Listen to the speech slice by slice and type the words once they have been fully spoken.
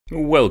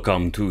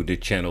Welcome to the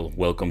channel,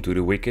 welcome to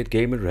the Wicked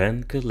Gamer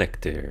and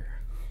Collector.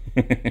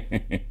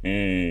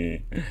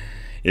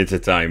 It's a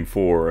time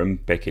for a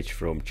package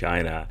from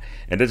China,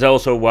 and that's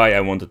also why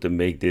I wanted to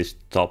make this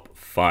top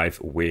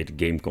 5 weird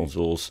game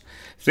consoles.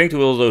 Thanks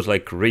to all those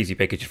like crazy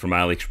packages from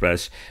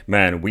AliExpress,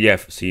 man, we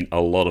have seen a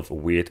lot of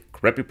weird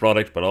crappy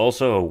products, but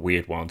also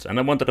weird ones, and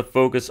I wanted to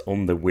focus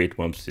on the weird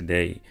ones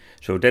today.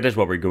 So that is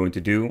what we're going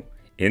to do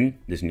in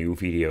this new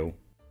video.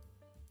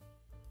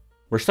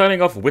 We're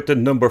starting off with the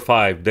number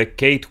 5, the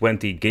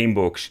K20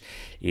 Gamebox.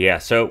 Yeah,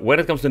 so when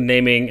it comes to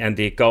naming, and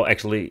they call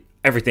actually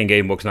everything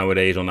Gamebox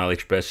nowadays on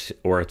AliExpress,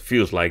 or it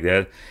feels like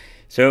that.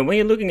 So when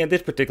you're looking at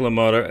this particular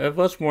model, it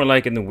was more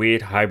like a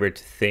weird hybrid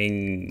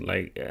thing.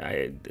 Like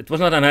it was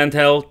not an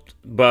handheld,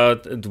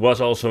 but it was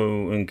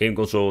also a game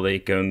console they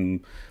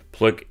can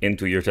plug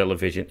into your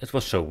television. It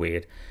was so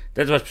weird.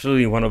 That was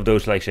absolutely one of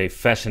those, like, say,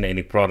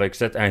 fascinating products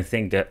that I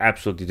think that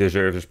absolutely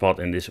deserves a spot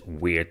in this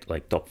weird,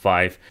 like, top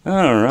 5.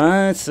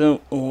 Alright,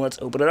 so let's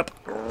open it up.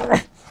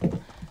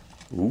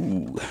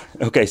 Ooh.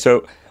 Okay,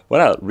 so what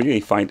I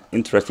really find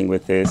interesting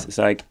with this is,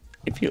 like,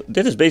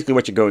 this is basically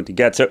what you're going to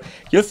get. So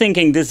you're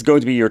thinking this is going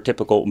to be your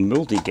typical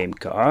multi-game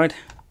card,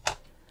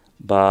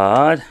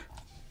 but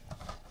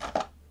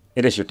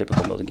it is your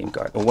typical multi-game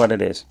card, or what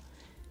it is.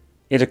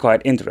 It's a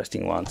quite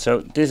interesting one.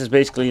 So this is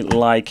basically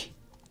like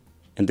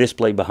a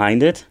display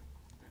behind it.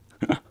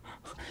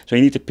 So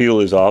you need to peel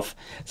this off.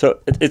 So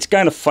it's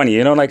kind of funny,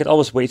 you know, like it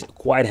always weighs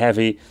quite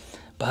heavy.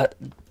 But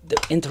the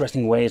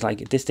interesting way is,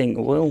 like, this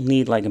thing will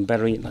need like a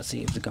battery. Let's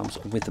see if it comes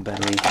with the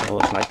battery. So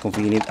it's like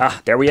convenient. Ah,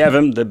 there we have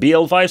him, the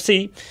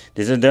BL5C.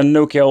 This is the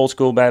Nokia old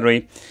school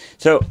battery.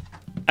 So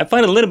I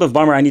find it a little bit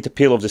bummer I need to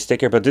peel off the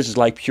sticker, but this is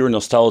like pure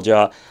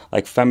nostalgia.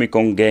 Like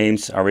Famicom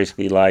games are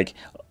basically like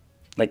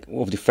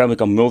of the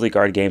Famicom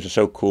multi-card games are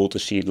so cool to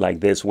see it like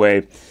this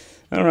way.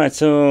 Alright,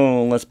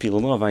 so let's peel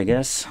it off, I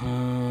guess.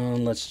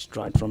 Let's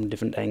try it from a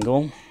different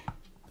angle.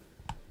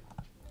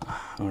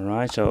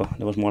 Alright, so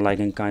there was more like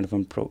a kind of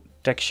a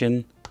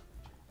protection.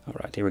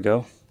 Alright, here we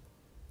go.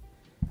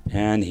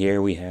 And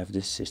here we have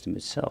the system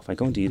itself. I'm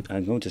going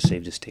to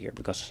save the sticker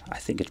because I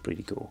think it's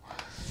pretty cool.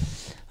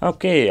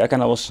 Okay, I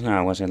can also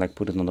now once I like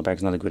put it on the back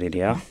is not a good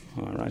idea.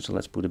 Alright, so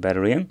let's put the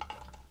battery in.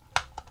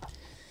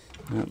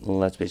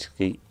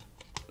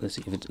 Let's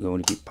see if it's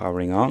going to be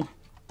powering on.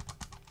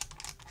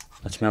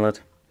 Let's smell it.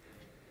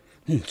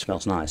 It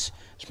smells nice.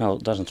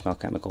 Doesn't smell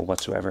chemical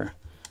whatsoever.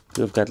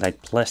 We've got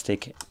like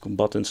plastic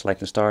buttons like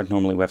the start.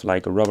 Normally we have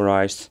like a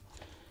rubberized.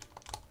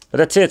 But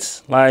that's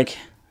it. Like,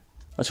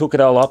 let's hook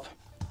it all up.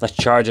 Let's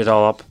charge it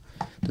all up.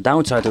 The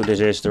downside to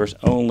this is there's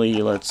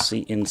only, let's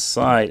see,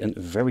 inside a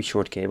very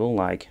short cable.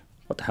 Like,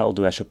 what the hell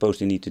do I suppose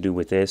to need to do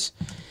with this?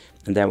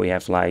 And then we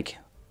have like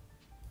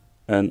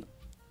an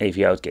AV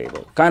out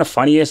cable. Kind of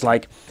funny is,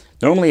 like,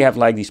 normally you have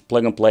like these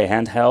plug and play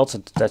handhelds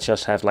that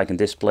just have like a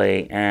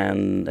display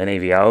and an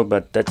AV out,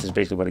 but that is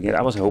basically what I get.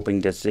 I was hoping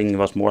this thing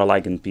was more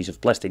like a piece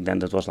of plastic than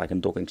that was like a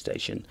docking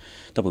station.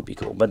 That would be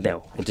cool, but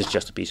no, it is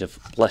just a piece of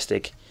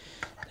plastic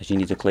that you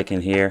need to click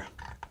in here,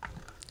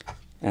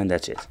 and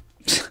that's it.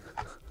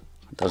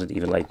 It doesn't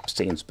even like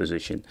stay in its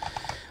position.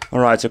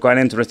 Alright, so quite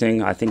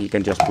interesting. I think you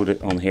can just put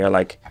it on here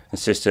like a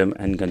system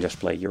and you can just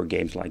play your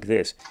games like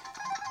this.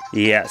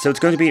 Yeah, so it's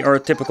going to be our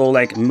typical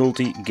like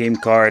multi-game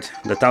card.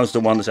 The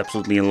 1001 is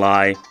absolutely a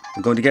lie.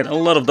 We're going to get a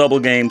lot of double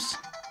games.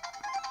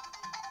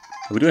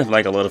 We do have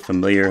like a lot of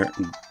familiar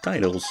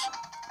titles.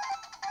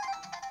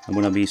 I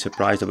would not be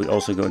surprised that we're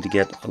also going to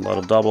get a lot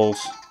of doubles.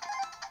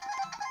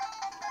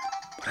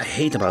 What I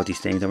hate about these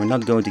things, that we're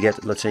not going to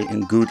get, let's say,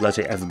 in good, let's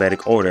say,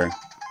 alphabetic order.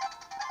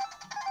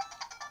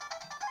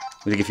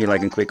 We'll give you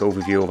like a quick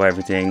overview of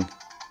everything.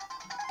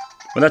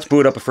 But let's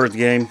boot up a first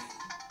game.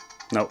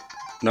 No,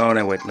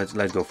 wait, let's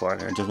go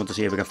farther. I just want to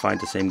see if we can find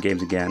the same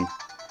games again.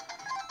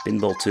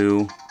 Pinball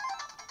 2.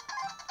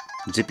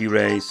 Zippy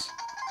Race.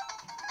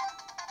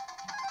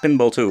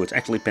 Pinball 2, it's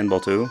actually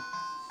Pinball 2.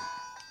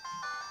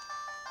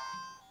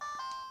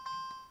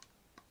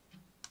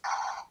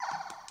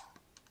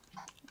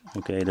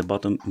 Okay, the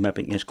bottom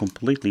mapping is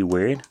completely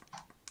weird.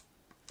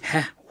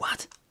 Huh,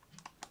 what?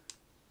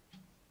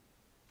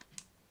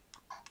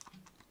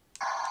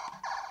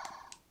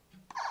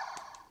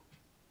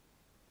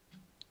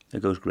 That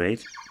goes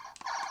great.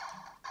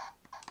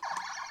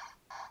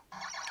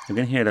 You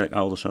can hear that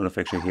all the sound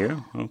effects are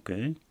here.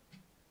 Okay.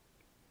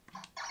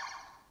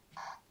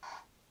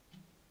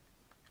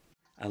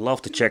 I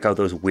love to check out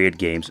those weird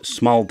games.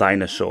 Small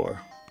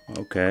Dinosaur.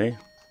 Okay.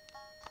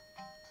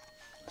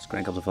 Let's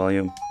crank up the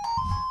volume.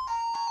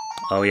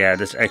 Oh yeah,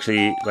 this is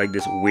actually like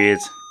this weird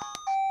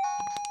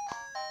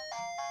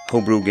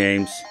homebrew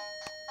games.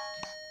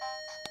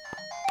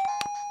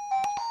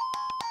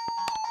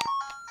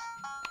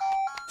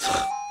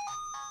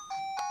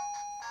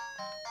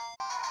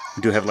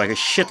 We do have like a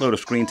shitload of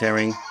screen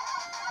tearing.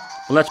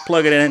 But let's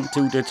plug it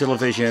into the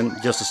television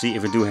just to see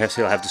if we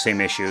still have the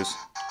same issues.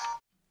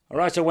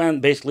 Alright, so when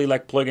basically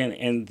like plugging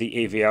in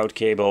the AV out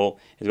cable,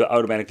 it will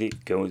automatically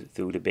go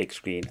through the big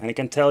screen. And I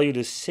can tell you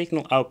the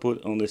signal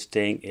output on this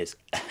thing is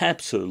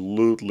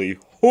absolutely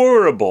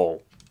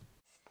horrible.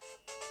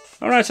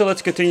 Alright, so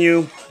let's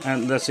continue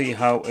and let's see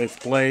how it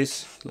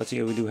plays. Let's see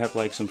if we do have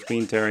like some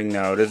screen tearing.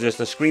 No, there's just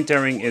the screen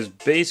tearing is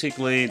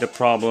basically the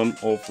problem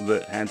of the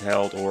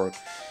handheld or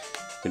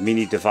the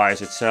mini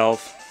device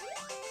itself.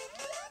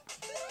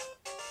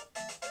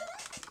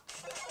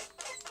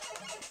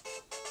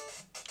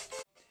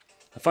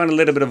 I find a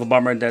little bit of a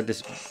bummer that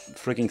this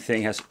freaking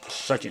thing has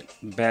such a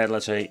bad,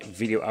 let's say,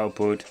 video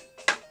output.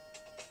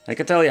 I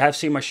can tell you I've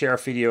seen my share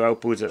of video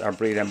outputs that are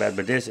pretty damn bad,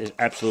 but this is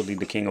absolutely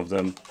the king of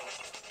them.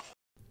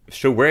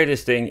 So where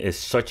this thing is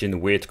such a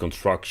weird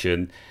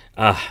construction,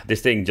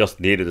 this thing just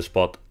needed a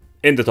spot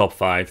in the top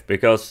 5,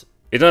 because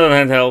it's not a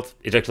handheld,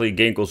 it's actually a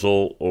game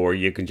console, or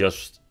you can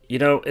just, you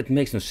know, it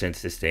makes no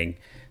sense, this thing.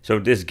 So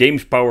this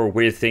Games Power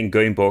weird thing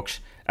game box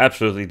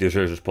absolutely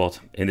deserves a spot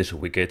in this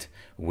wicked,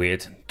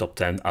 weird top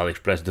 10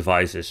 AliExpress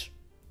devices.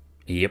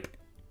 Yep.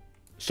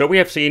 So we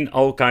have seen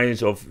all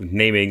kinds of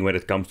naming when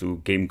it comes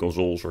to game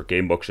consoles or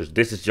game boxes.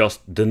 This is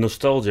just the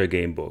nostalgia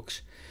game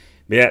box.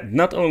 But yeah,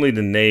 not only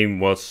the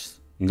name was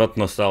not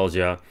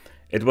nostalgia,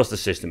 it was the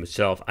system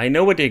itself. I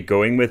know where they're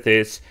going with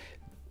this,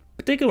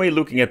 particularly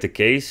looking at the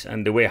case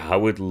and the way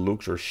how it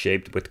looks or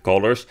shaped with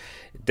colors.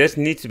 This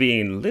needs to be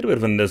a little bit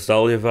of a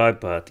nostalgia vibe,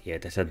 but yeah,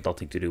 this had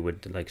nothing to do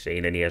with, like, say,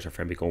 an NES or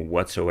Famicom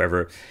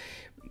whatsoever.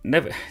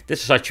 Never.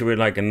 This is actually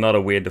like another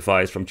weird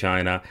device from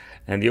China,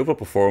 and the overall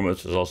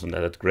performance was also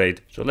not that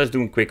great. So let's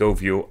do a quick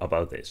overview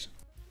about this.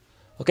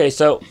 Okay,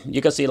 so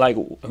you can see, like,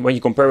 when you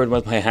compare it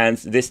with my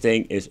hands, this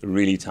thing is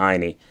really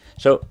tiny.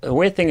 So the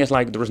weird thing is,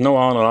 like, there is no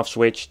on and off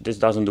switch. This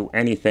doesn't do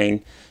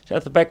anything. So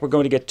at the back we're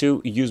going to get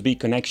 2 USB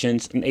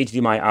connections, an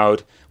HDMI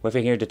out, we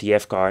have here the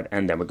TF card,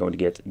 and then we're going to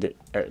get the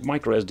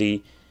micro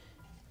SD.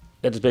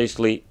 That is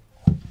basically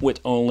with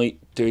only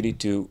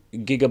 32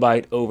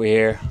 gigabyte over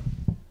here.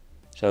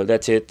 So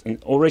that's it, an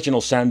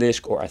original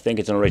SanDisk, or I think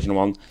it's an original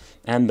one,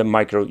 and the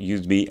micro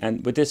USB.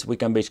 And with this we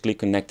can basically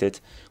connect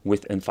it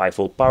with a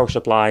 5V power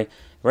supply.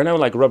 Right now,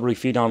 like, rubbery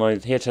feet on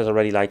it. Here it says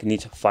already like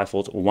needs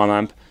 5V 1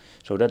 amp.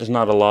 So that is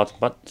not a lot,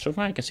 but so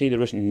far I can see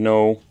there is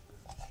no,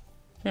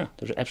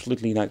 there's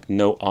absolutely like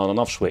no on and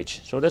off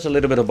switch. So that's a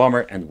little bit of a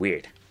bummer and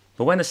weird.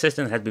 But when the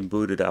system has been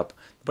booted up,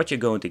 what you're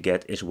going to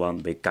get is one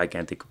big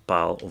gigantic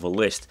pile of a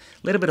list.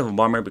 A little bit of a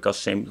bummer, because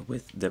same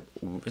with the,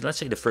 let's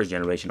say, the first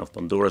generation of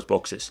Pandora's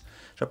boxes.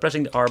 So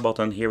pressing the R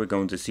button, here we're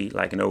going to see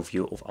like an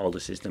overview of all the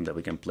systems that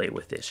we can play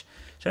with this.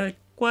 So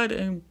quite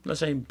a,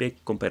 let's say,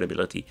 big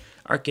compatibility.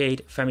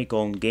 Arcade,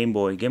 Famicom, Game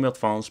Boy, Game Boy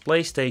Advance,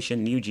 PlayStation,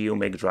 Neo Geo,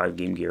 Mega Drive,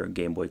 Game Gear,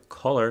 Game Boy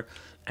Color.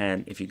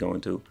 And if you're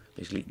going to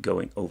basically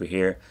going over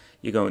here,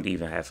 you're going to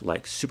even have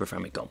like Super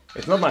Famicom.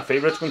 It's not my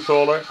favorite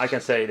controller, I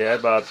can say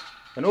that, but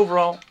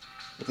overall,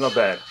 it's not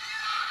bad.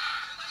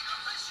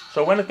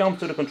 So when it comes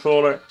to the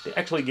controller, they're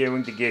actually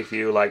going to give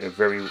you like a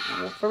very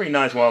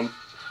nice one.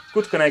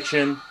 Good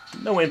connection,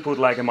 no input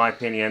lag in my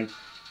opinion,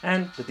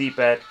 and the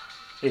D-pad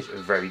is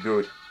very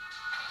good.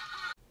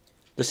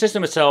 The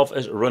system itself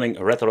is running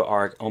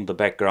RetroArch on the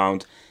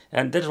background,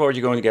 and this is what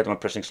you're going to get when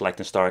pressing select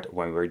and start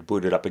when we're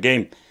booted up a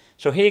game.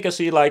 So here you can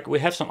see, like, we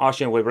have some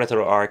option with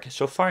RetroArch.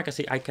 So far I can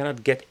see I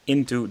cannot get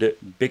into the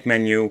big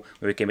menu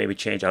where we can maybe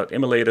change out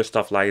emulators,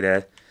 stuff like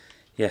that.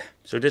 Yeah,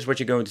 so this is what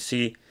you're going to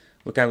see.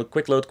 We can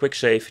quick load, quick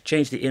save,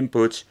 change the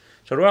inputs.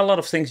 So there are a lot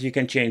of things you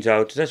can change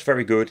out. That's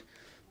very good.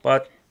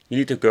 But you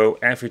need to go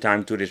every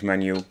time to this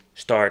menu,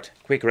 start,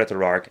 quick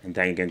RetroArch, and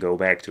then you can go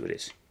back to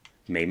this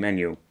main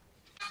menu.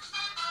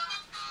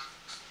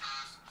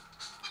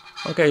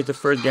 Okay, the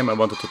first game I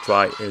wanted to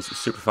try is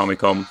Super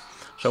Famicom.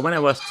 So when I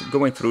was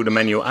going through the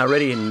menu, I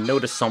already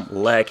noticed some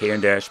lag here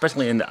and there,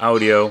 especially in the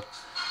audio.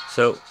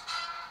 So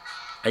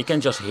I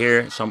can just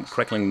hear some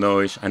crackling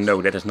noise. I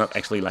know that is not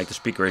actually like the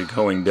speaker is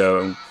going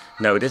down.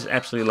 No, this is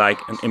absolutely like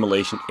an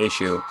emulation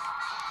issue.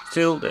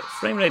 Still, the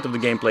frame rate of the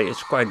gameplay is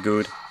quite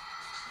good.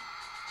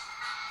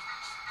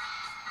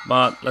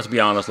 But let's be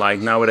honest,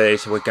 like,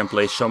 nowadays we can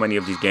play so many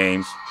of these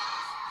games.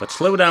 But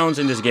slowdowns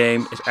in this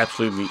game is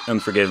absolutely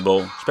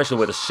unforgivable, especially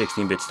with the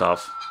 16-bit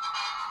stuff.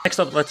 Next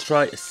up, let's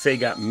try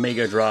Sega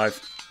Mega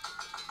Drive.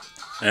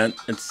 And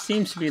it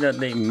seems to be that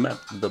they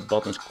mapped the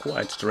buttons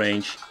quite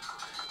strange.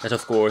 That's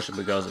of course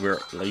because we're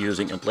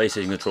using a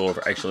PlayStation controller.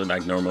 We're actually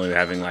like normally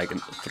having like a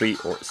 3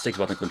 or 6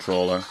 button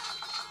controller.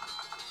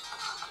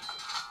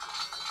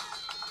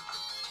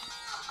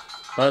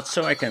 But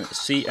so I can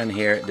see and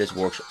hear, this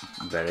works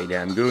very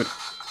damn good.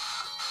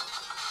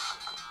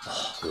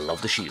 Oh,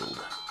 love the shield.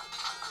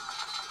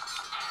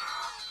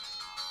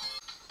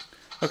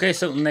 Okay,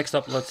 so next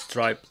up, let's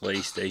try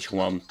PlayStation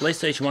 1.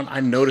 PlayStation 1, I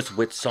noticed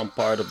with some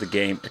part of the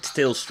game, it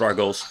still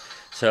struggles.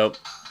 So,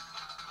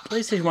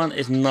 PlayStation 1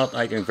 is not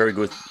like a very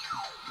good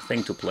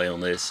thing to play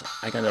on this.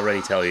 I can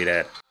already tell you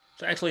that.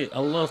 So actually,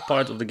 a lot of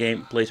parts of the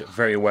game plays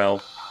very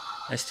well.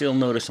 I still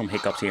notice some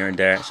hiccups here and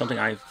there. Something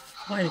I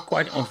find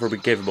quite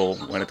unforgivable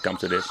when it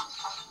comes to this.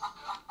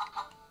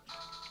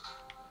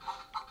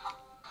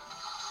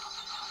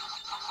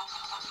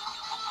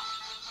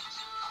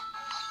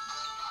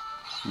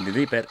 The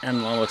D-pad and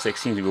analog stick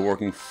seem to be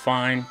working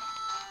fine.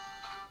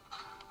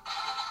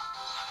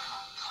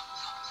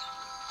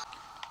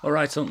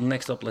 Alright, so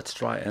next up let's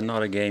try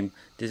another game.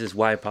 This is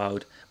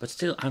Wipeout, but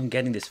still I'm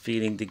getting this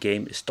feeling the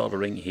game is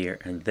stuttering here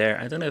and there.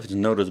 I don't know if it's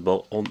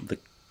noticeable on the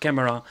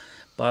camera,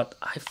 but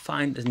I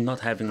find it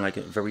not having like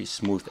a very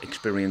smooth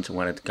experience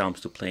when it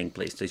comes to playing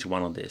PlayStation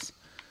 1 on this.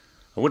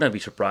 I would not be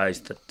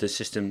surprised that the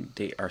system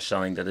they are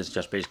selling that is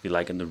just basically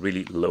like a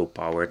really low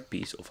powered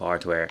piece of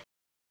hardware.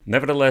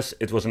 Nevertheless,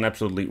 it was an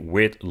absolutely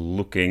weird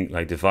looking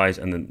like device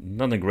and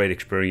not a great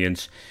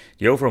experience.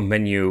 The overall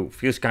menu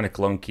feels kind of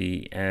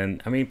clunky,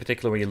 and I mean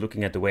particularly when you're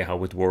looking at the way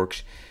how it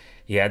works.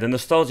 Yeah, the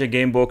nostalgia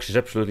game box is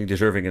absolutely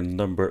deserving a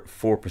number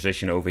 4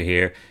 position over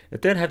here.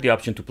 It did have the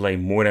option to play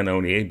more than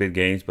only 8-bit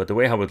games, but the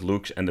way how it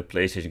looks and the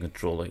PlayStation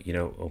controller, you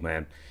know, oh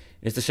man,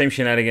 it's the same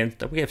shenanigans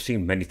that we have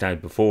seen many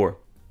times before.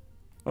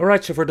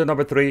 Alright, so for the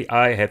number 3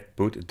 I have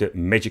put the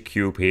Magic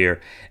Cube here,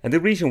 and the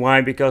reason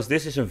why, because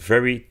this is a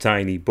very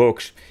tiny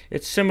box.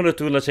 It's similar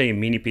to, let's say, a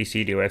mini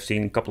PC that I've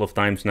seen a couple of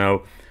times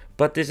now,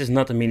 but this is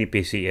not a mini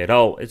PC at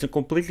all. It's a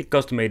completely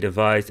custom-made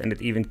device, and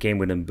it even came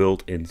with a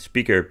built-in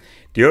speaker.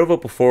 The overall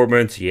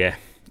performance, yeah,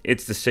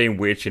 it's the same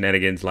weird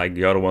shenanigans like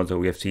the other ones that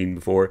we have seen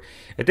before.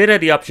 It did have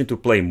the option to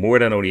play more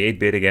than only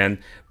 8-bit again,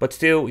 but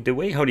still, the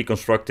way how they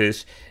construct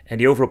this and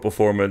the overall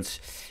performance,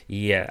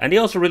 yeah. And they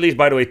also released,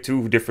 by the way,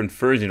 2 different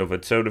versions of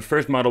it. So the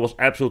first model was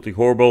absolutely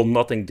horrible,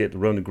 nothing did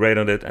run great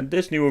on it, and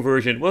this newer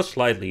version was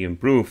slightly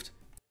improved.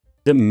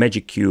 The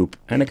Magic Cube,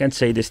 and I can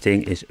say this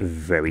thing is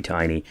very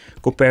tiny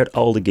compared to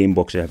all the game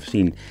boxes I've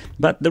seen.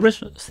 But there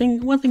is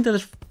one thing that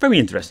is very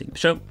interesting.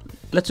 So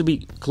let's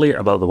be clear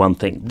about the one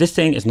thing. This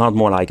thing is not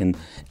more like an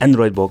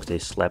Android box they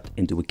slapped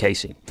into a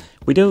casing.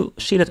 We do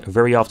see that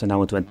very often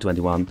now in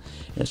 2021.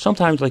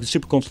 Sometimes like the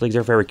super consoles,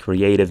 they're very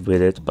creative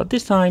with it, but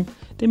this time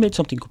they made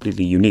something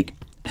completely unique.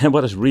 And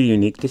what is really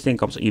unique, this thing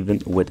comes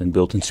even with a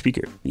built-in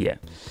speaker. Yeah,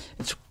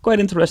 it's quite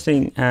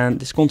interesting, and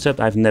this concept,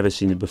 I've never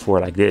seen it before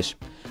like this.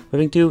 We're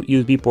having 2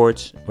 USB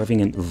ports, we're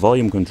having a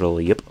volume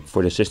controller, yep,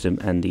 for the system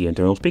and the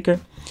internal speaker.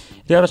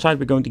 The other side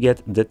we're going to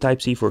get the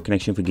Type-C for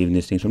connection for giving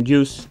this thing some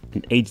juice,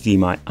 an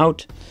HDMI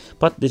out,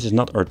 but this is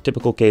not our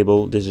typical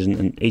cable, this is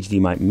an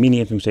HDMI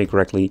mini if I'm saying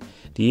correctly.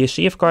 The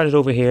CF card is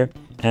over here,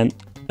 and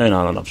an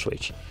on and off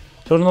switch.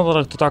 So there's not a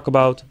lot to talk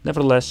about,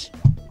 nevertheless,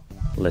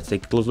 let's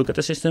take a close look at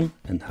the system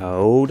and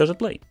how does it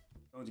play.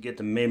 I'm going to get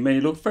the main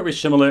menu look very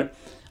similar.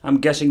 I'm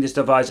guessing this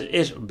device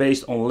is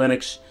based on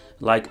Linux,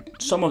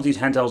 like some of these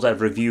handhelds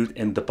I've reviewed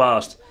in the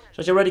past. So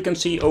as you already can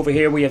see over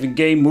here we have a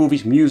game,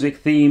 movies, music,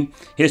 theme,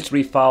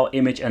 history, file,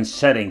 image and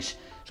settings.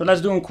 So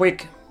let's do a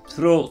quick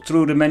through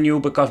the menu,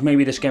 because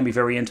maybe this can be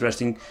very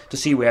interesting to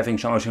see we're having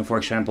something, for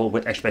example,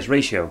 with aspect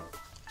ratio.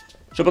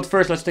 So but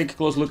first let's take a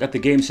close look at the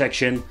game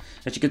section.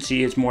 As you can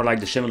see, it's more like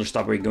the similar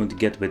stuff we're going to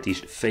get with these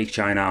fake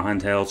China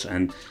handhelds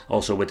and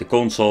also with the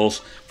consoles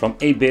from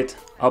 8-bit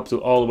up to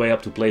all the way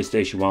up to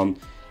PlayStation 1.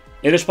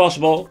 It is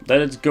possible that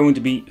it's going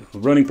to be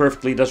running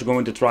perfectly. That's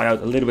going to try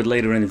out a little bit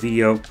later in the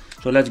video.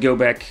 So let's go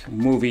back,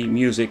 movie,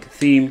 music,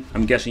 theme.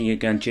 I'm guessing you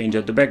can change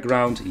out the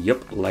background.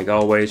 Yep, like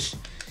always.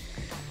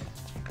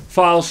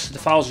 Files, the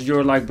files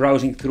you're like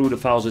browsing through the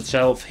files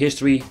itself.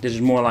 History, this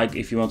is more like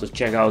if you want to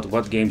check out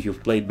what games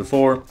you've played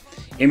before.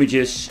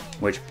 Images,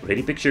 which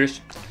pretty pictures.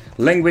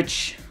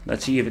 Language,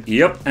 let's see if it,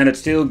 yep, and it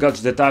still got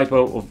the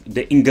typo of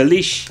the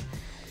English.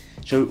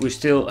 So we're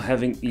still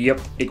having,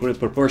 yep, equal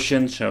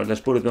proportion, so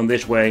let's put it on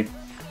this way.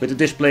 With the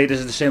display, this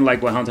is the same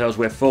like with handhelds,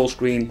 we have full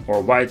screen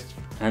or wide,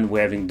 and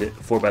we're having the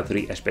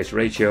 4:3 aspect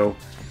ratio.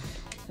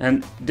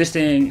 And this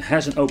thing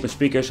has an open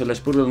speaker, so let's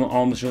put it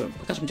on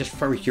because I'm just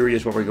very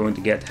curious what we're going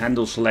to get.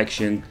 Handle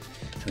selection,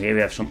 so here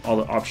we have some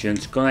other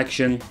options.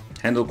 Connection,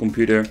 handle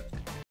computer.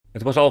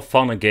 It was all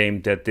fun and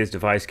game that this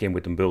device came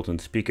with a built-in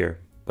speaker.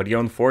 But the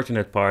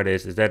unfortunate part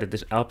is that it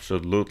is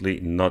absolutely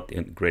not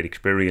a great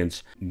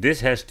experience.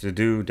 This has to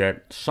do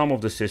that some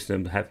of the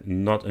systems have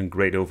not a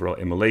great overall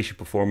emulation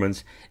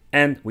performance,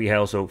 and we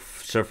also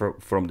suffer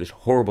from this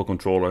horrible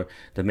controller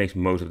that makes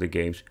most of the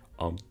games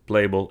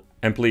unplayable.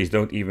 And please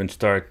don't even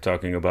start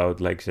talking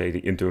about, like, say,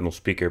 the internal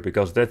speaker,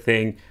 because that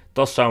thing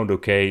does sound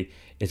okay.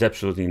 It's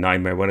absolutely a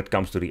nightmare when it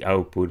comes to the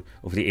output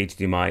of the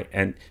HDMI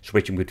and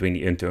switching between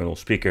the internal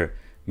speaker.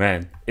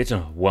 Man, it's a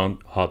one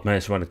hot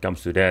mess when it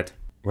comes to that.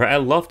 Where I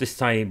love this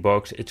tiny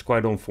box, it's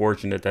quite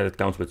unfortunate that it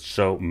comes with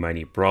so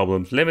many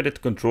problems.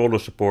 Limited controller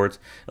support,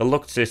 a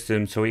locked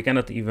system, so you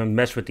cannot even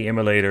mess with the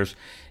emulators.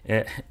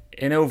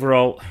 And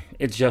overall,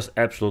 it's just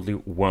absolutely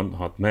one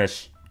hot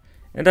mess.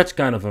 And that's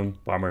kind of a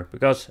bummer,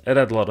 because it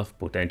had a lot of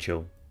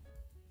potential.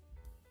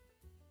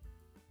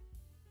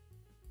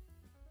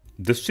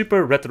 The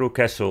Super Retro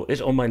Castle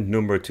is on my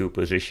number 2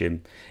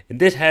 position. And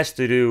this has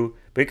to do,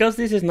 because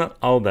this is not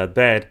all that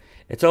bad,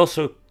 it's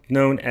also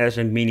known as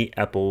a mini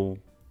Apple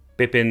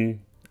Pippin,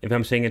 if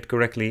I'm saying it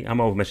correctly.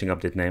 I'm always messing up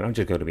that name, I'm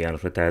just going to be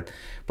honest with that.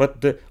 But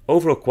the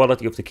overall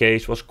quality of the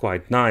case was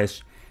quite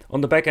nice.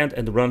 on the back end,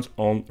 and runs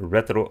on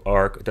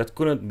RetroArch that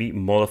couldn't be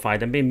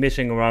modified, and been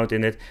messing around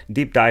in it,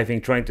 deep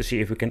diving, trying to see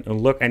if we can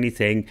unlock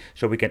anything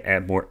so we can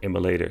add more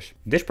emulators.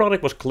 This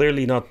product was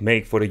clearly not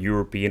made for the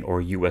European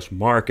or US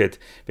market,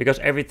 because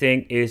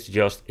everything is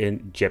just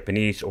in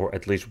Japanese, or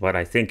at least what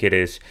I think it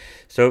is.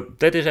 So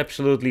that is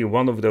absolutely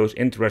one of those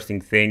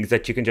interesting things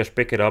that you can just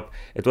pick it up.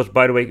 It was,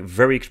 by the way,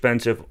 very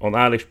expensive on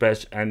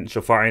AliExpress, and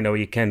so far I know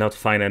you cannot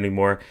find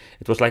anymore.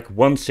 It was like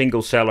one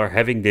single seller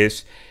having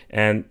this,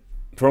 and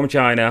from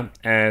China,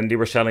 and they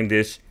were selling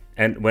this,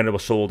 and when it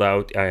was sold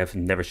out, I have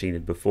never seen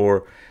it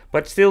before,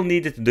 but still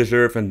needed to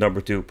deserve a number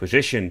 2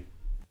 position.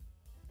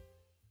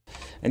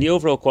 And the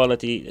overall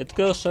quality, it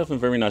does have a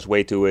very nice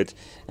way to it,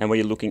 and when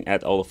you're looking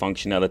at all the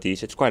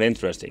functionalities, it's quite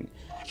interesting.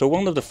 So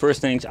one of the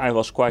first things I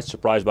was quite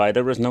surprised by,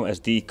 there was no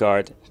SD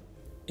card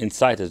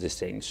inside of this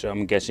thing, so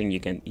I'm guessing you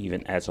can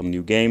even add some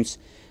new games.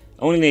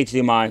 Only an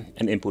HDMI,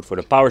 an input for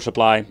the power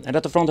supply, and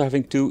at the front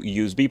having 2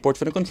 USB ports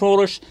for the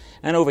controllers,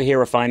 and over here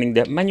we're finding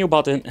the menu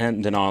button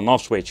and the on and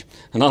off switch.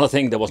 Another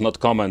thing that was not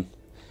common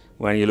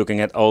when you're looking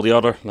at all the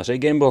other, let's say,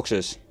 game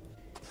boxes.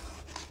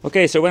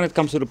 Okay, so when it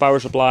comes to the power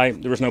supply,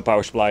 there is no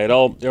power supply at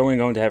all. They're only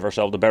going to have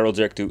ourselves the barrel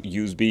jack to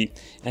USB,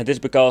 and this is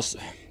because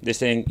this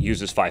thing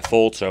uses 5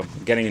 volts, so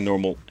getting a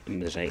normal,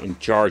 let's say, in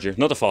charger,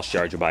 not a fast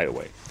charger by the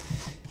way.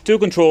 2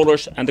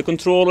 controllers, and the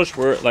controllers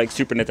were like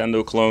Super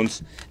Nintendo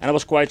clones, and I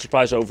was quite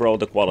surprised overall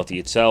the quality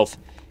itself.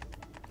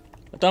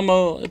 It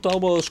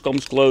almost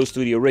comes close to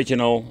the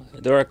original.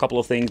 There are a couple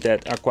of things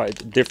that are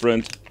quite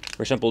different.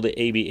 For example, the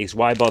A, B, X,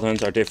 Y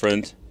buttons are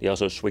different. They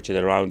also switch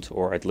it around,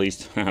 or at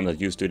least I'm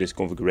not used to this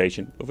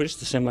configuration. Or it's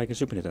the same like a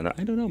Super Nintendo.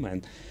 I don't know,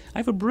 man. I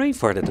have a brain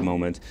fart at the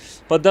moment.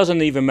 But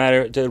doesn't even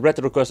matter. The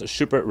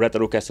Super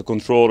Retrocaster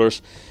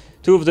controllers.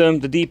 2 of them,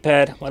 the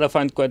D-pad, what I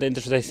find quite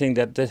interesting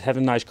that they have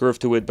a nice curve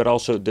to it, but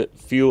also the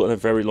feel and a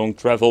very long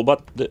travel,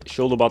 but the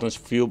shoulder buttons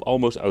feel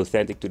almost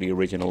authentic to the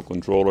original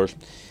controllers.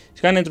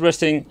 It's kind of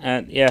interesting,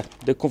 and yeah,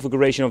 the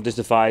configuration of this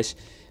device,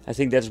 I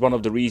think that's one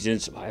of the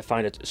reasons why I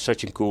find it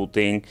such a cool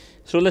thing.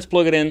 So let's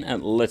plug it in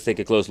and let's take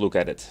a close look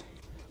at it.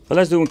 But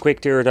let's do a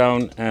quick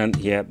teardown, and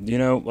yeah, you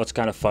know what's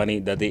kind of funny,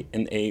 that they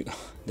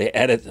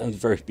added a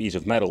very piece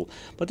of metal.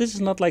 But this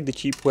is not like the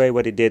cheap way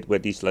what they did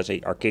with these, let's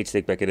say, arcade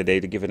stick back in the day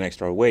to give it an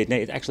extra weight. No,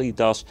 it actually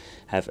does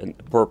have a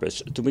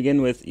purpose. To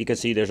begin with, you can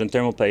see there's a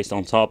thermal paste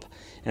on top,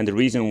 and the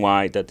reason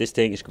why that this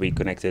thing is going to be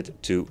connected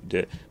to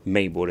the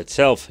mainboard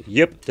itself.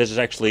 Yep, this is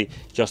actually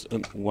just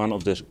one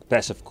of the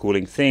passive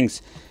cooling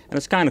things. And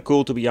it's kind of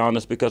cool, to be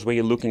honest, because when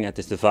you're looking at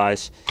this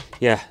device,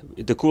 yeah,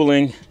 the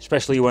cooling,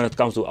 especially when it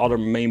comes to other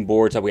main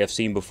boards that we have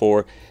seen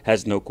before,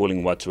 has no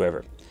cooling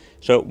whatsoever.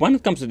 So when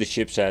it comes to the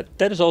chipset,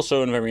 that is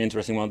also a very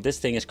interesting one. This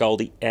thing is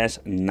called the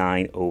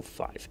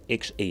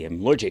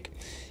S905XAM Logic.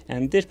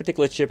 And this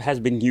particular chip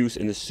has been used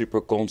in the Super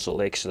Console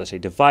X, let's say,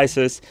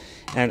 devices.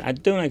 And I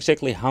don't know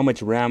exactly how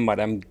much RAM, but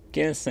I'm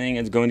guessing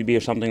it's going to be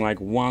something like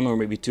 1 or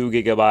maybe 2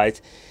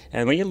 gigabytes.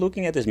 And when you're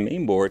looking at this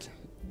main board,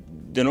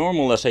 the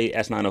normal, let's say,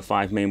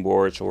 S905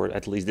 mainboards, or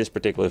at least this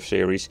particular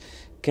series,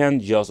 can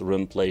just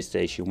run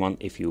PlayStation 1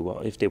 if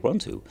they want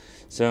to.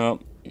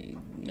 So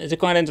it's a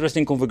quite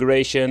interesting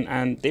configuration,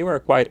 and they were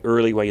quite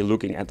early when you're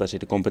looking at, let's say,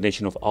 the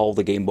combination of all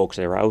the game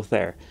boxes that are out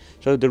there.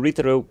 So the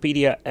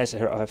Retropedia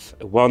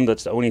SRF1,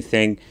 that's the only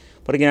thing.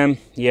 But again,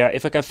 yeah,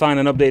 if I can find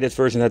an updated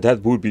version,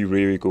 that would be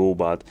really cool.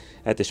 But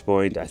at this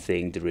point, I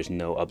think there is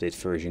no update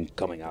version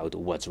coming out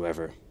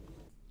whatsoever.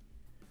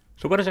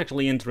 So what is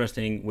actually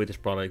interesting with this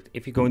product,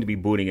 if you're going to be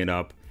booting it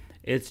up,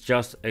 it's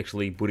just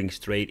actually booting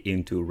straight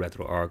into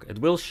RetroArch. It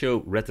will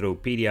show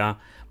Retropedia,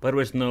 but there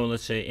is no,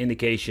 let's say,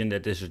 indication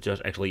that this is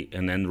just actually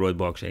an Android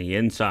box on the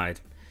inside.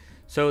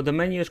 So the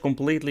menu is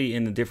completely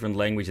in a different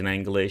language than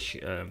English.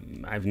 I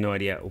have no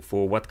idea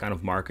for what kind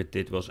of market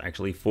it was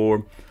actually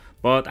for.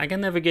 But I can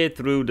navigate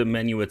through the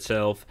menu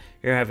itself.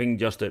 You're having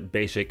just a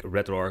basic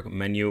RetroArch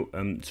menu.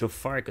 So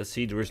far I can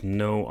see there is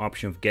no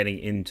option of getting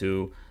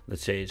into,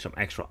 let's say, some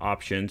extra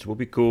options. Would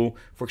be cool.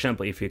 For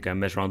example, if you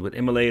can mess around with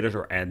emulators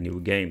or add new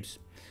games.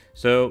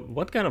 So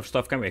what kind of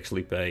stuff can we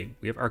actually play?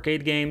 We have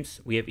arcade games.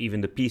 We have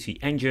even the PC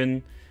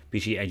Engine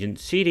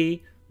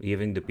CD. We're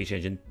having the PC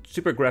Engine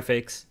Super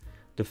Graphics,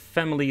 the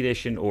Family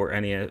Edition or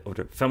NES, or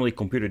the Family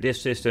Computer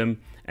Disk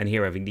System. And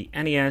here having the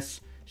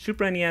NES,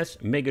 Super NES,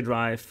 Mega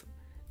Drive,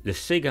 the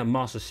Sega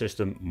Master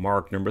System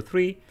Mark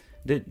III,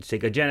 the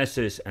Sega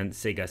Genesis and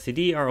Sega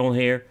CD are on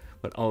here,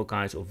 with all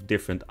kinds of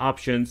different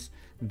options.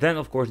 Then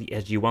of course the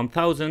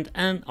SG-1000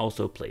 and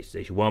also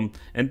PlayStation 1.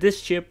 And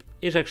this chip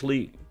is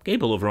actually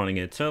capable of running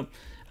it. So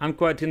I'm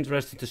quite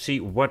interested to see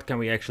what can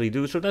we actually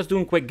do. So let's do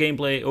a quick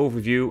gameplay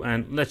overview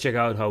and let's check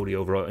out how the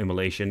overall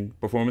emulation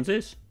performance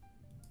is.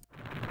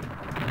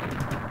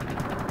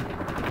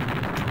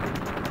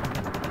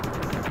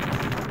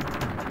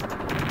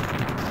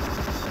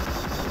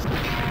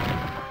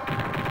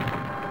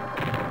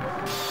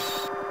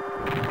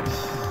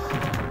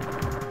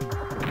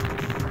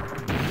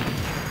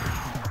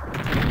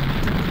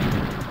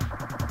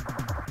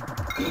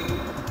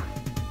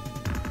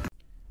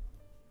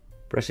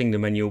 Pressing the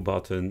menu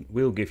button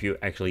will give you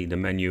actually the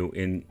menu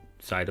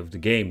inside of the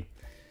game.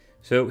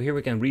 So here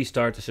we can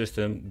restart the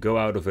system, go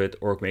out of it,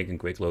 or make a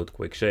quick load,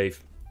 quick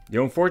save.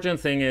 The unfortunate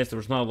thing is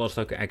there's not a lot of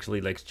stuff to actually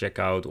like check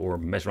out or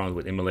mess around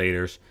with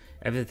emulators.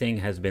 Everything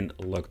has been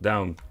locked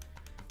down.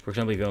 For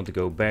example, if you want to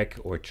go back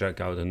or check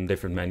out a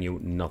different menu,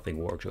 nothing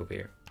works over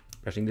here.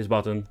 Pressing this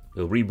button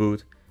will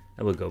reboot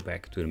and we'll go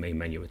back to the main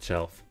menu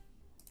itself.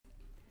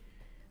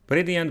 But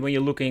in the end, when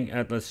you're looking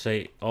at, let's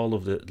say, all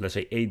of the, let's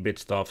say 8-bit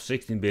stuff,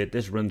 16-bit,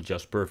 this runs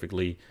just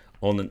perfectly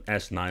on an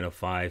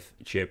S905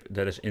 chip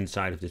that is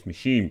inside of this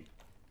machine.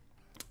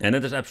 And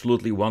that is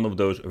absolutely one of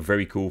those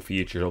very cool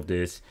features of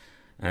this.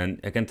 And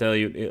I can tell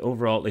you, the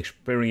overall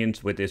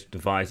experience with this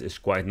device is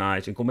quite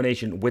nice. In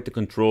combination with the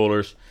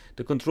controllers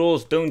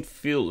don't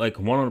feel like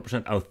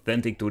 100%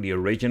 authentic to the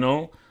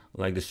original,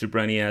 like the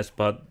Super NES,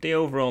 but they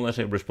overall, let's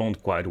say,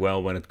 respond quite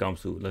well when it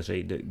comes to, let's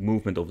say, the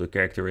movement of the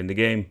character in the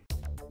game.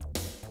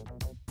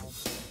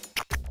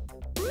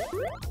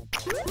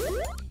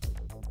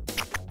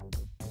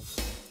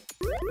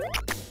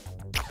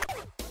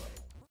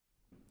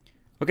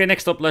 Okay,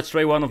 next up, let's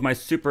try one of my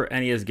Super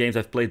NES games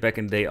I've played back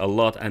in the day a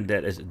lot, and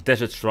that is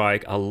Desert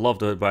Strike. I love,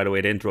 by the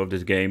way, the intro of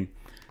this game.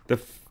 The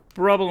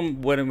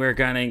problem when we're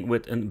getting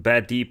with a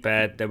bad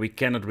D-pad that we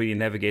cannot really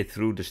navigate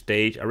through the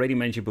stage. I already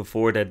mentioned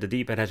before that the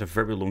D-pad has a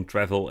very long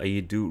travel, and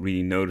you do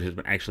really notice it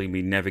when actually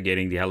be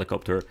navigating the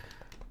helicopter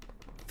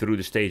through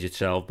the stage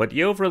itself. But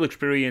the overall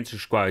experience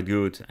is quite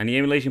good, and the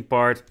emulation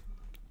part,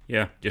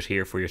 yeah, just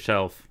hear for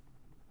yourself.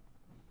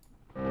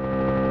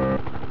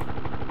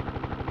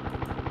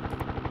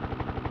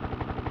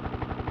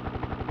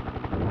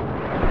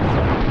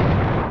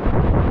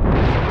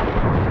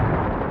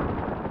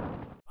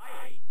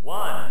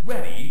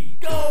 Ready,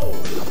 go!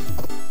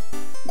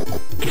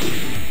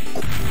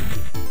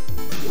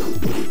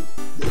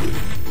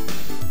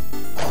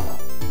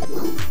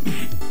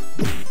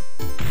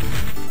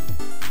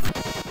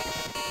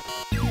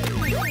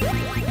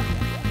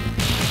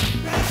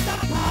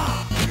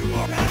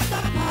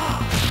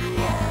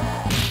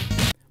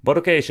 But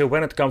okay, so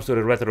when it comes to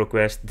the retro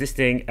quest, this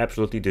thing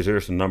absolutely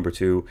deserves a number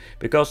 2,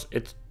 because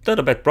it's not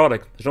a bad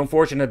product. It's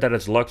unfortunate that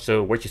it's locked,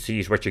 so what you see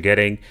is what you're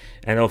getting.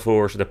 And of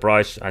course the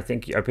price, I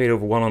think I paid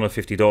over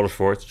 $150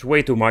 for it. It's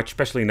way too much,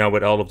 especially now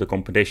with all of the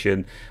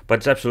competition. But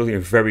it's absolutely a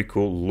very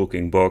cool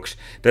looking box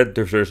that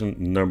deserves a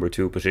number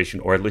 2 position,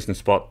 or at least a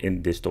spot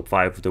in this top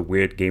 5 of the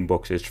weird game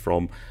boxes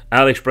from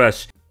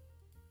AliExpress.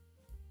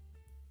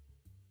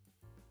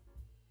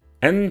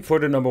 And for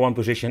the number 1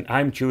 position,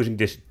 I'm choosing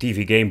this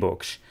TV game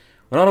box.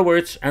 In other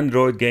words,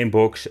 Android game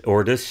box,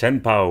 or the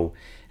Senpou.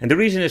 And the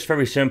reason is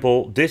very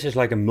simple. This is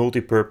like a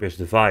multi-purpose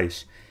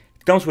device.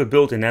 It comes with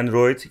built-in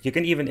Android. You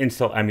can even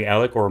install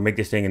EmuAlic or make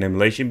this thing an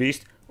emulation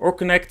beast, or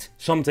connect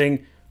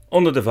something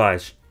on the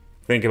device.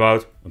 Think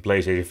about a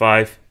PlayStation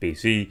 5,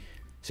 PC,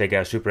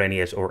 Sega Super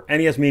NES or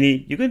NES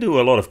Mini. You can do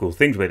a lot of cool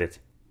things with it.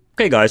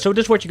 Okay guys, so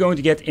this is what you're going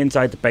to get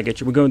inside the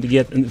package. We're going to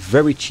get a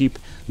very cheap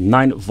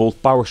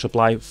 9-volt power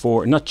supply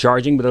for not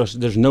charging, but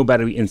there's no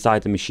battery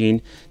inside the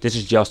machine. This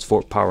is just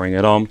for powering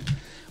it on.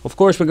 Of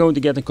course, we're going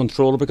to get a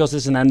controller because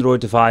this is an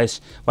Android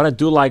device. What I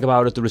do like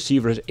about it, the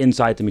receiver is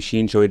inside the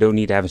machine, so you don't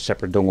need to have a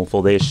separate dongle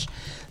for this.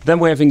 Then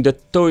we're having the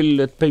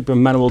toilet paper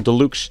manual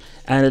deluxe,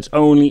 and it's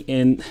only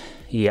in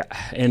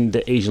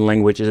the Asian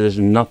language. There's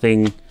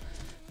nothing.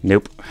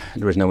 Nope,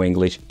 there is no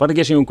English, but it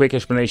gives you a quick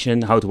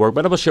explanation how it works,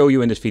 but I will show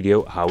you in this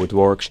video how it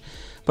works.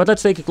 But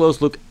let's take a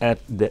close look at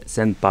the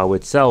Senpou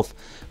itself,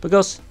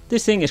 because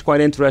this thing is quite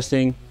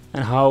interesting,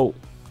 and how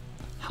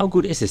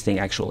good is this thing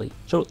actually?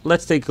 So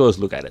let's take a close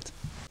look at it.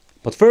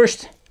 But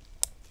first,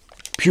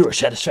 pure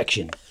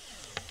satisfaction.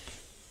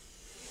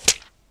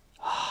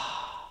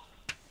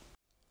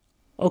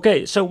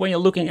 Okay, so when you're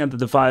looking at the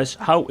device,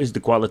 how is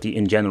the quality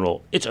in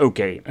general? It's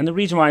okay. And the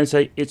reason why I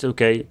say it's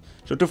okay,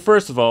 so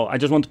first of all, I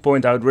just want to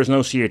point out there is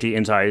no CRT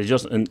inside, it's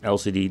just an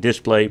LCD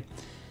display.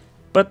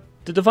 But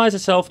the device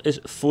itself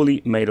is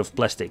fully made of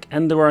plastic,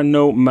 and there are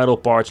no metal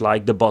parts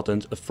like the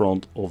buttons in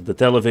front of the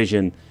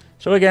television.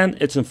 So again,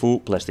 it's a full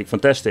plastic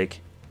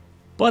fantastic.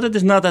 But it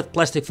is not that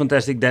plastic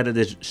fantastic that it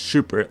is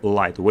super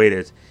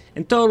lightweighted.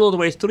 In total it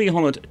weighs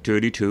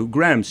 332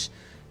 grams.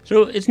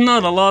 So it's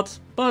not a lot,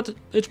 but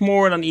it's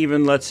more than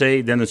even, let's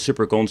say, than a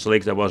Super Console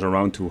that was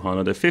around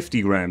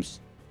 250 grams.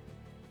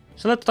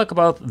 So let's talk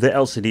about the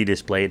LCD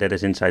display that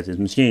is inside this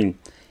machine.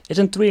 It's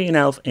a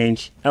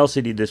 3.5-inch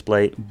LCD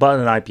display, but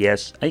an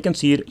IPS. And you can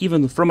see it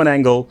even from an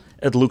angle,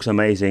 it looks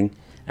amazing.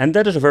 And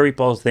that is a very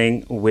positive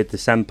thing with the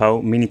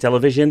Senpou mini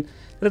television,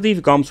 that it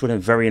even comes with a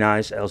very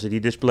nice LCD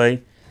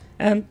display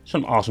and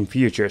some awesome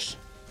features.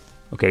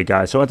 Okay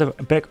guys, so at the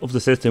back of the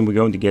system we're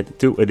going to get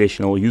 2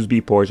 additional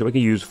USB ports that we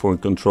can use for a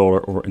controller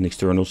or an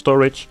external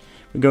storage.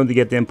 We're going to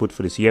get the input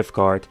for the CF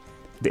card,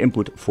 the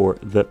input for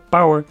the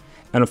power,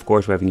 and of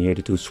course we're having here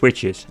the 2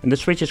 switches. And the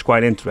switch is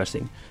quite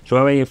interesting.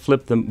 So when you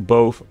flip them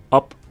both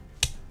up,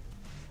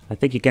 I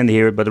think you can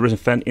hear it, but there is a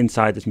fan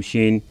inside this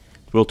machine.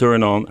 It will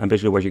turn on, and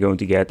basically what you're going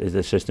to get is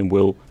the system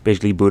will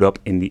basically boot up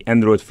in the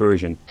Android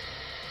version.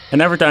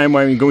 And every time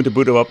when you're going to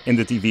boot it up in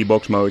the TV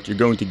box mode, you're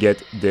going to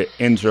get the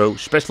intro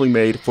specially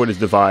made for this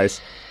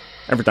device.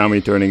 Every time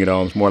you're turning it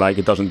on, it's more like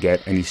it doesn't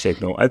get any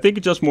signal. I think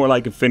it's just more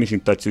like a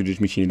finishing touch to this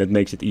machine that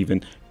makes it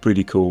even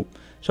pretty cool.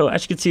 So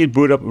as you can see, it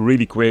booted up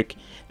really quick,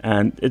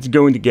 and it's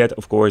going to get,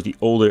 of course, the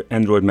older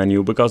Android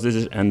menu because this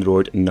is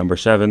Android number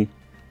 7.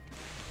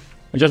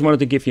 I just wanted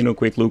to give you a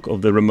quick look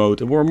of the remote.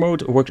 The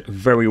remote works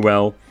very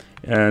well,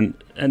 and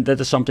that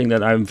is something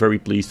that I'm very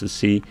pleased to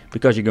see,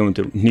 because you're going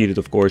to need it,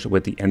 of course,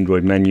 with the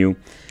Android menu.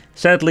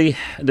 Sadly,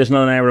 there's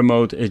not an air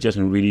remote, it's just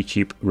a really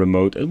cheap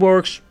remote. It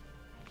works,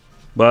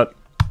 but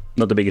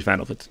not the biggest fan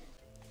of it.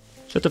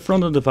 So at the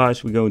front of the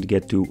device, we're going to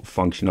get 2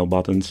 functional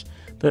buttons.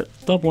 The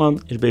top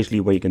one is basically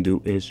what you can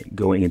do is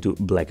going into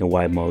black and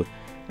white mode.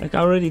 Like I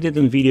already did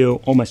a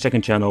video on my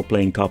second channel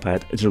playing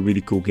Cuphead. It's a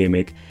really cool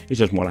gimmick. It's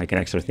just more like an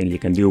extra thing you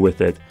can do with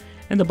it.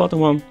 And the bottom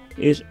one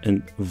is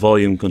a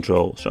volume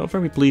control. So I'm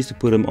very pleased to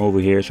put them over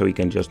here so you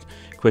can just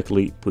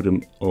quickly put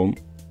them on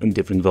a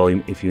different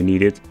volume if you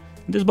need it.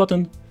 And this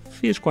button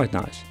feels quite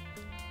nice.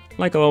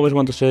 Like I always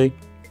want to say,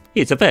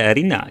 it's a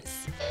very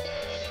nice.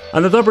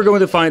 On the top we're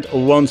going to find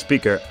one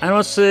speaker. I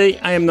must say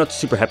I am not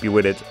super happy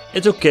with it.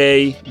 It's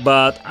okay,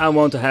 but I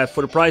want to have,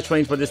 for the price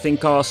range what this thing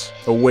costs,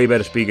 a way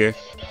better speaker.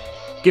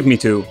 Give me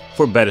 2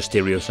 for better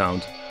stereo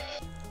sound.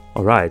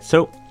 Alright,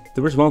 so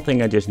there is one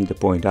thing I just need to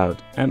point out.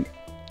 And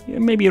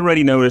maybe you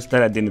already noticed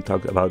that I didn't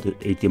talk about the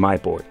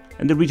HDMI port.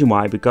 And the reason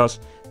why, because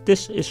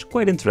this is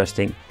quite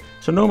interesting.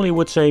 So normally I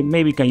would say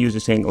maybe you can use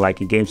this thing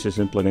like a game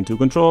system, plug in 2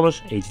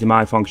 controllers,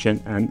 HDMI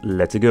function and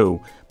let's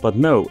go. But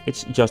no,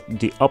 it's just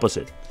the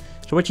opposite.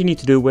 So what you need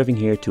to do, we're having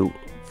here 2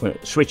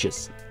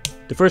 switches.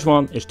 The first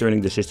one is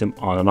turning the system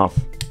on and off.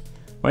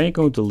 When you're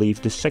going to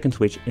leave the second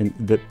switch in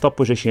the top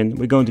position,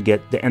 we're going to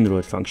get the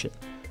Android function.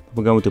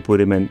 We're going to put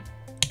him in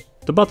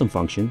the bottom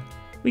function,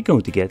 we're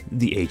going to get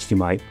the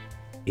HDMI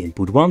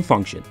input 1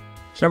 function.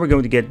 So now we're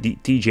going to get the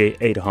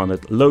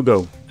TJ800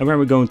 logo. And when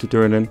we're going to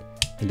turn in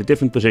the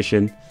different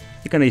position,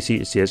 you can see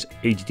it says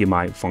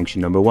HDMI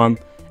function number 1,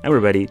 and we're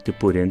ready to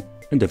put in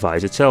a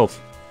device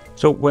itself.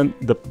 So when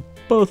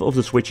both of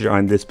the switches are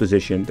in this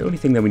position, the only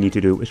thing that we need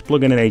to do is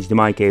plug in an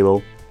HDMI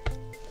cable,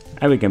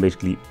 and we can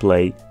basically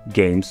play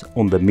games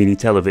on the mini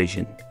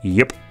television.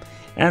 Yep.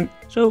 And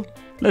so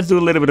let's do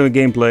a little bit of a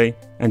gameplay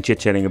and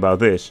chit-chatting about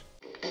this.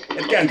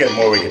 It can't get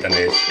more wicked than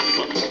this.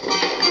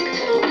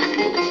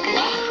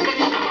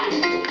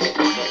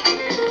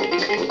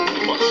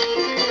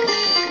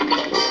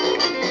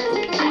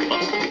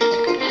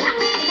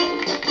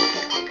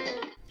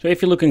 So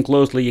if you're looking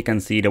closely, you can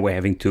see that we're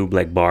having 2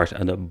 black bars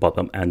at the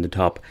bottom and the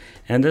top.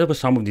 And that was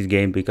some of these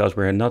games because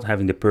we're not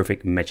having the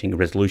perfect matching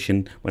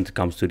resolution when it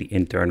comes to the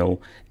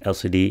internal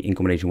LCD in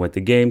combination with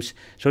the games.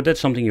 So that's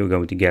something you're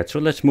going to get. So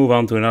let's move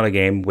on to another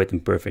game with a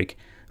perfect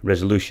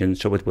resolution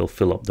so it will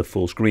fill up the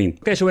full screen.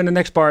 Okay, so in the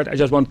next part I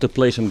just wanted to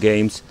play some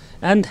games,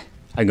 and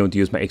I'm going to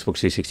use my Xbox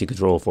 360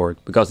 controller for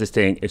it because this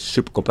thing is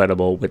super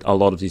compatible with a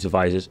lot of these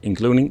devices,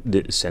 including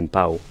the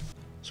Senpao.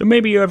 So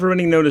maybe you have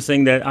already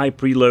noticing that I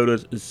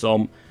preloaded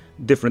some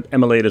different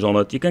emulators on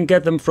it. You can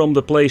get them from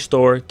the Play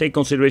Store. Take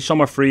consideration,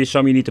 some are free,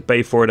 some you need to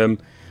pay for them,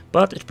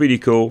 but it's pretty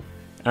cool.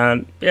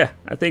 And yeah,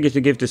 I think it's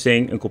to give this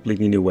thing a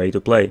completely new way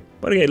to play.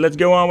 But okay, let's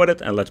go on with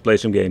it and let's play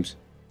some games.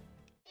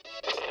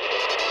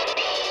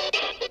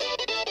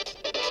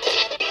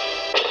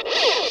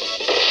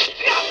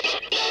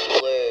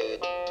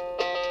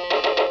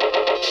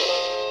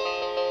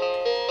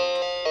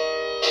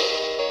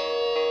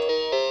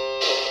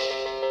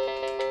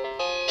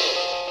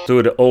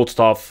 To the old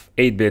stuff,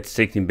 8-bit,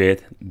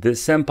 16-bit, the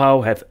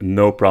Senpao have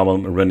no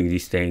problem running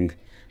these things.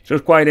 So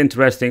it's quite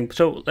interesting.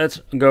 So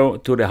let's go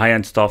to the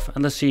high-end stuff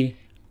and let's see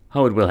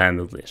how it will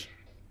handle this.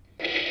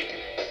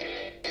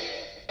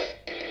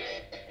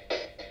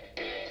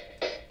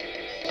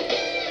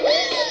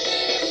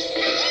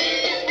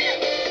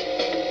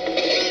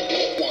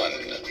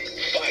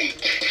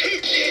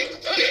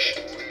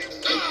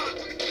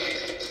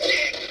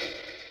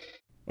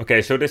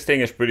 Okay, so this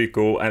thing is pretty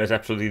cool and it's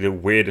absolutely the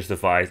weirdest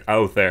device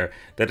out there.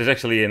 That is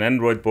actually an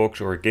Android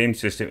box or a game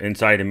system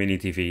inside a mini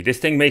TV. This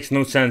thing makes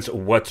no sense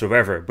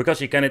whatsoever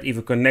because you cannot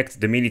even connect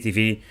the mini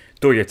TV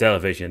to your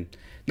television.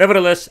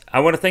 Nevertheless,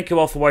 I want to thank you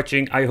all for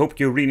watching. I hope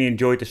you really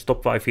enjoyed this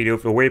top 5 video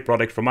of a weird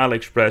product from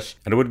AliExpress,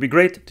 and it would be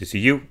great to see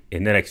you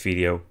in the next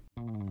video.